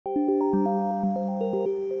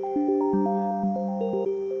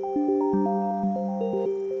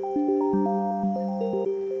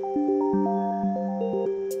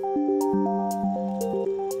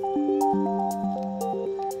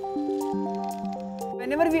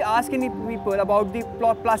Whenever we ask any people about the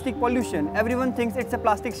plastic pollution, everyone thinks it's a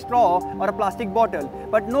plastic straw or a plastic bottle.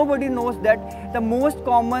 But nobody knows that the most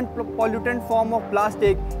common pollutant form of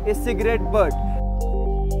plastic is cigarette butt.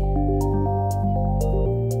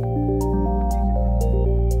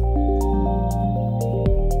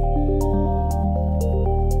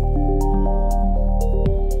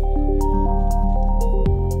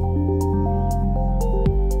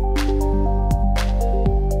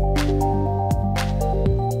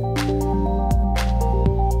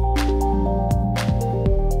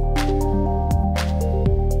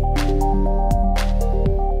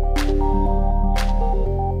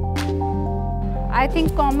 I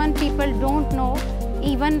think common people don't know.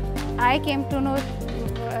 Even I came to know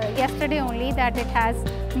yesterday only that it has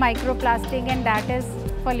microplastic and that is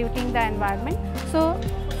polluting the environment. So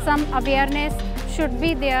some awareness should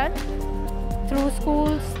be there through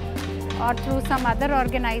schools or through some other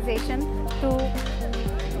organization to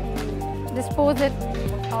dispose it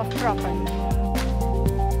of properly.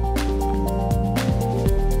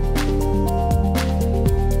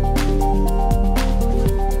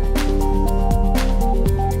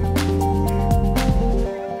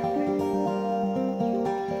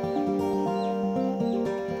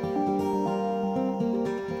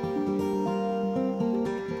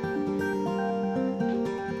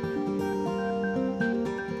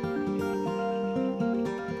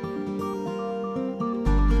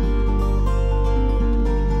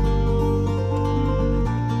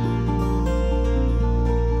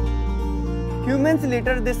 Humans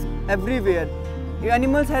litter this everywhere.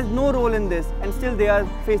 Animals has no role in this, and still they are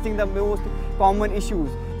facing the most common issues.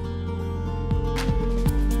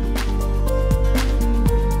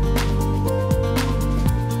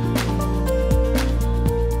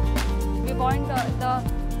 We want the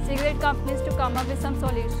cigarette companies to come up with some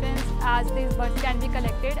solutions as these butts can be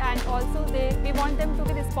collected, and also we want them to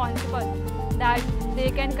be responsible that they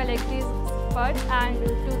can collect these butts and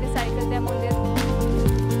to recycle them on their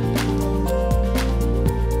own.